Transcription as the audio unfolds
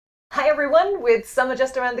Hi everyone, with summer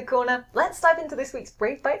just around the corner, let's dive into this week's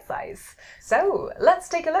Brave Bite Size. So let's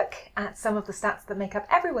take a look at some of the stats that make up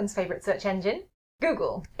everyone's favourite search engine,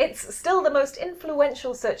 Google. It's still the most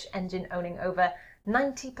influential search engine, owning over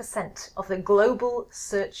 90% of the global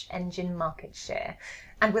search engine market share.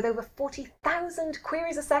 And with over 40,000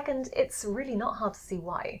 queries a second, it's really not hard to see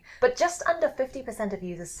why. But just under 50% of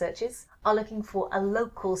users' searches are looking for a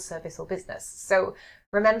local service or business. So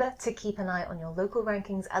remember to keep an eye on your local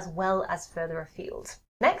rankings as well as further afield.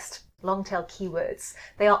 Next, long-tail keywords.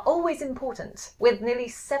 They are always important, with nearly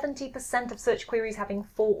 70% of search queries having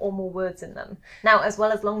 4 or more words in them. Now, as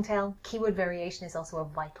well as long-tail, keyword variation is also a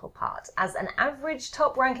vital part, as an average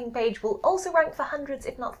top ranking page will also rank for hundreds,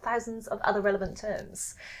 if not thousands, of other relevant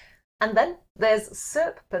terms. And then there's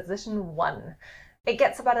SERP position 1. It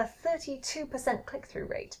gets about a 32% click-through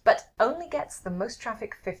rate, but only gets the most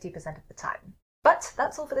traffic 50% of the time. But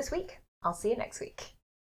that's all for this week. I'll see you next week.